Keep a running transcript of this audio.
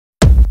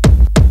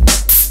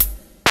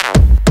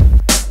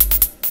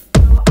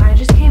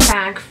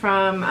back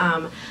from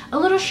a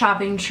little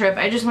shopping trip.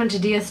 I just went to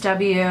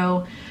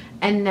DSW,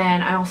 and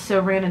then I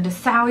also ran into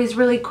Sally's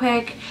really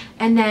quick,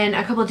 and then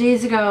a couple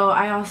days ago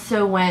I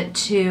also went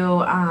to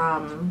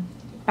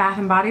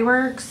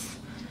Bath&Bodyworks,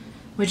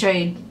 which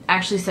I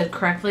actually said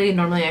correctly.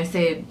 Normally I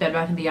say Bed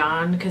Bath &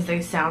 Beyond because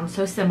they sound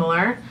so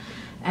similar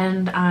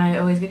and I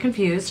always get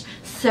confused.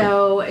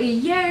 So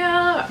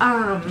yeah,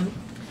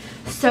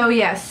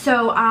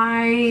 so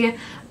I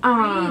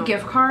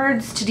gift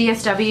cards to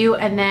DSW,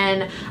 and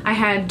then I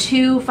had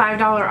 2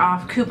 $5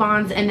 off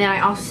coupons, and then I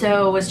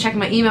also was checking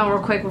my email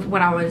real quick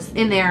when I was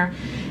in there,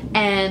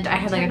 and I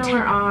had like a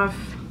 $10 off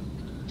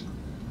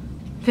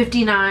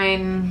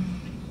 $59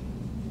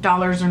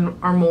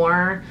 or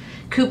more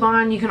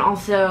coupon. You can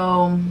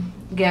also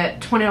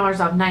get $20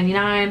 off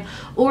 $99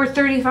 or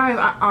 $35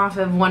 off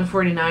of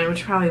 $149,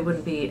 which probably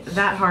wouldn't be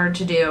that hard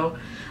to do.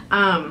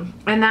 And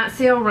that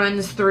sale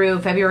runs through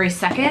February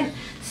 2nd.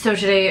 So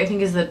today I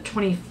think is the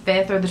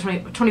 25th or the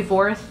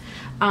 24th.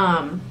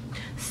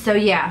 So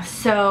yeah,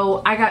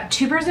 so I got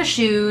 2 pairs of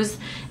shoes,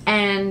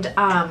 and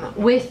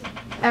with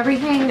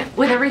everything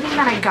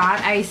that I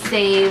got, I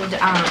saved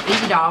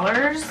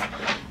 $80.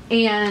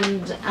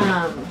 And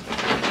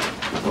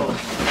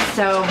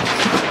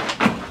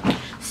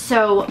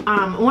so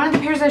one of the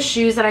pairs of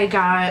shoes that I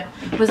got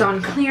was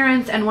on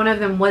clearance, and one of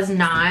them was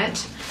not.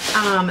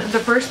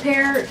 The first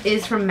pair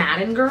is from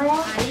Madden Girl.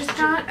 I just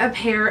got a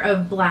pair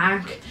of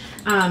black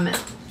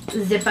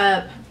zip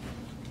up,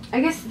 I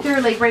guess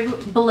they're like right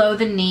below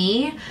the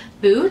knee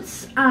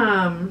boots,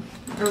 or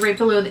right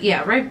below the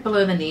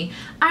knee.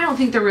 I don't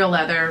think they're real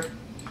leather.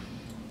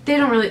 They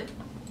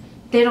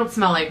don't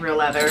smell like real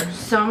leather.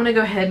 So I'm gonna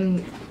go ahead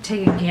and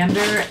take a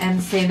gander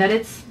and say that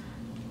it's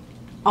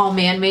all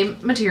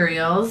man-made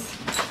materials.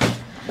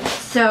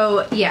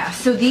 So yeah,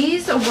 so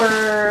these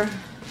were,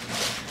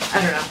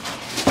 I don't know.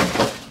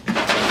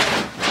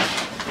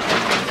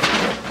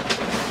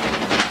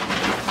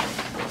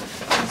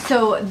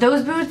 So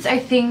those boots I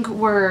think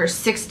were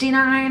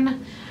 $69,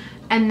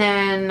 and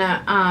then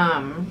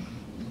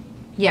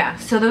yeah,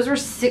 so those were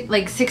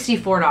like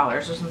 $64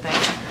 or something.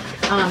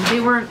 They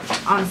weren't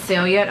on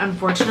sale yet,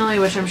 unfortunately,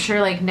 which I'm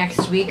sure like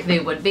next week they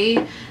would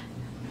be.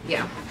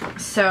 Yeah,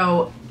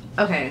 so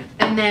okay.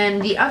 And then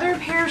the other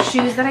pair of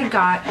shoes that I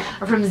got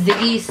are from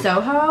Ziggy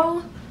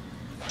Soho,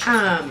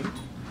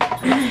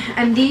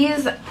 and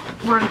these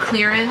were on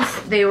clearance.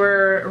 They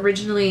were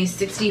originally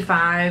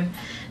 $65,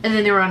 and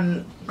then they were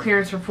on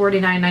clearance for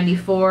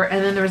 $49.94,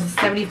 and then there was a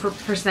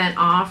 70%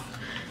 off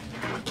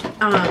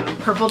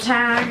purple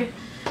tag,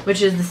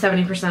 which is the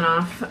 70%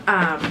 off.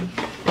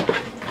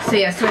 So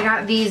yeah, so I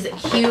got these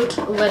cute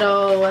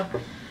little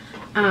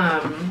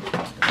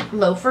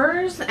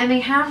loafers, and they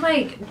have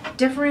like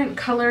different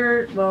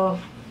color, well,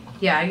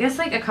 yeah, I guess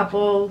like a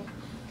couple,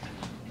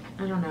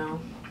 I don't know,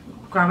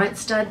 grommet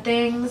stud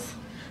things.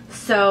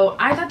 So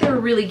I thought they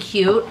were really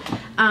cute.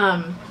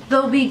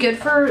 They'll be good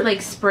for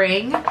like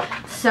spring,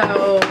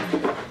 so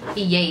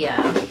yeah.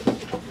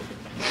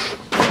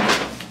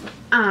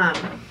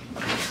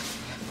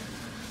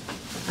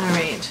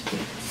 Alright,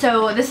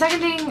 so the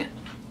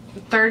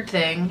third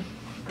thing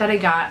that I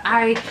got,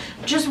 I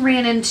just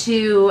ran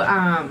into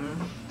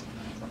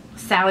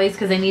Sally's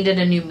because I needed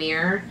a new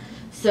mirror.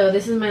 So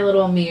this is my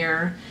little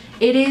mirror.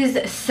 It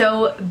is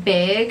so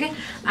big.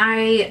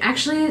 I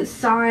actually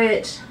saw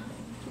it,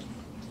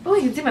 oh,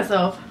 I can see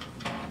myself.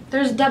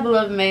 There's double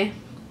of me.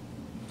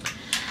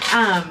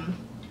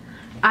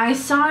 I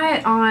saw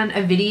it on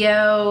a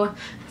video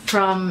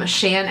from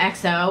Shan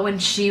XO when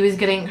she was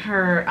getting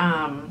her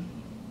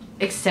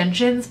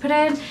extensions put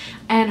in,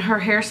 and her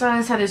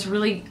hairstylist had this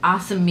really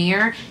awesome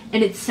mirror,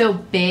 and it's so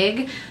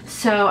big.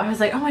 So I was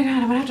like, oh my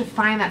god, I'm gonna have to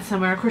find that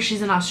somewhere. Of course,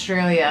 she's in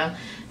Australia,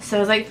 so I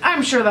was like,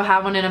 I'm sure they'll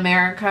have one in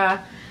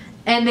America.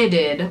 And they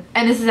did.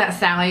 And this is at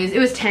Sally's. It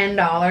was $10.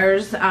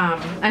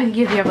 I think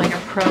if you have like a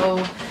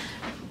pro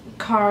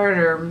card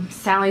or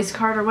Sally's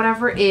card or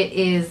whatever, it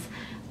is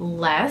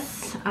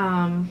less.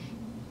 I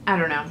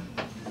don't know.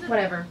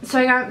 Whatever. So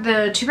I got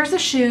the 2 pairs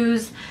of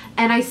shoes,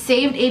 and I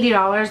saved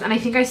 $80, and I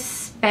think I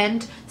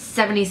spent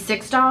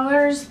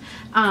 $76.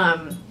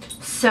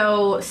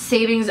 So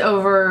savings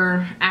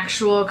over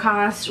actual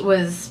cost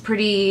was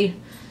pretty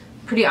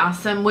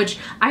awesome, which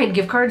I had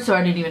gift cards, so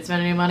I didn't even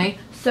spend any money.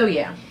 So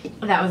yeah,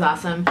 that was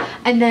awesome.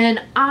 And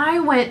then I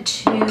went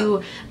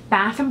to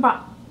Bath and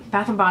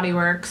Body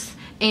Works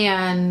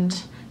and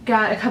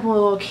got a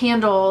couple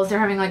candles. They're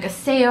having like a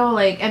sale,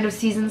 like end of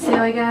season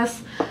sale, I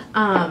guess.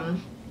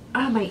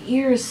 Oh, my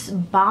ear's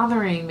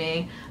bothering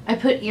me. I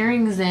put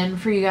earrings in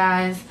for you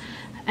guys,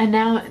 and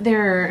now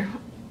they're,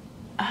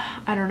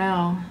 I don't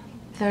know,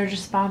 they're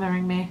just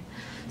bothering me.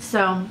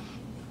 So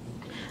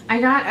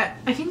I got,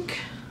 I think,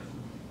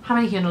 how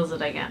many candles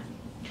did I get?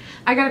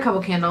 I got a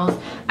couple candles.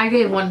 I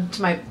gave one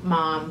to my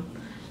mom.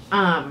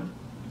 Oh,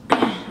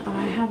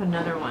 I have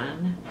another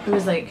one. It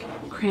was like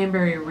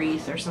cranberry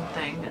wreath or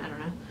something. I don't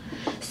know.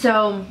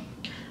 So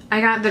I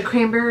got the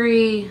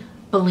cranberry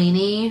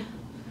Bellini,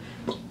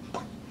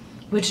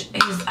 which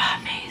is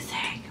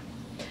amazing.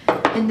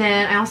 And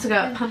then I also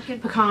got pumpkin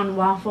pecan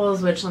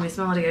waffles, which, let me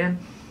smell it again.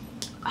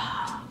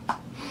 Oh,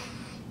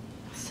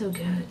 so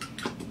good.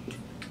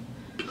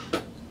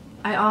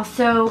 I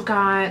also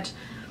got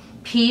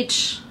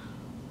peach,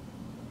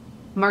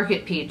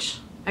 market peach.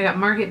 I got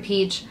market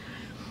peach,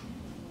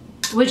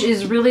 which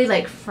is really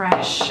like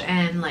fresh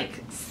and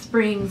like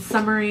spring,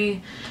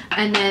 summery.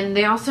 And then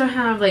they also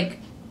have like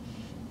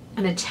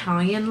an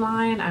Italian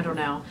line. I don't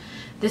know.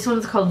 This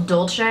one's called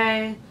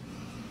Dolce.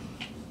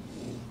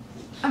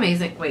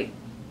 Amazing. Wait.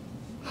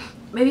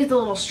 Maybe it's a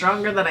little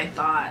stronger than I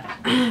thought,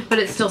 but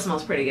it still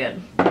smells pretty good.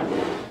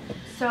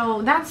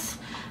 So that's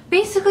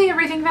basically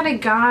everything that I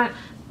got.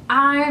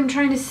 I'm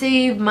trying to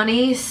save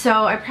money,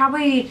 so I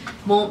probably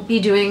won't be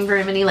doing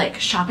very many like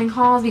shopping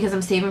hauls because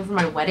I'm saving for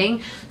my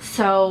wedding.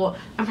 So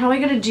I'm probably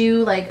gonna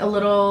do like a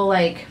little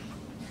like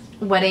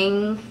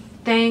wedding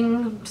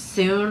thing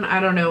soon. I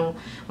don't know,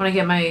 when I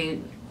get my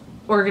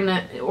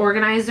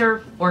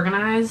organizer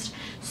organized.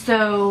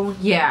 So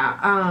yeah,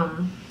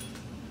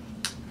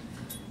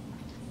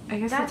 I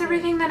guess that's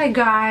everything that I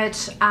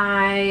got.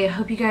 I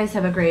hope you guys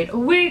have a great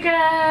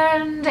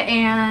weekend,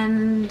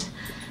 and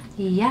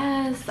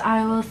yes,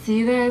 I will see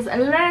you guys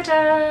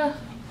later.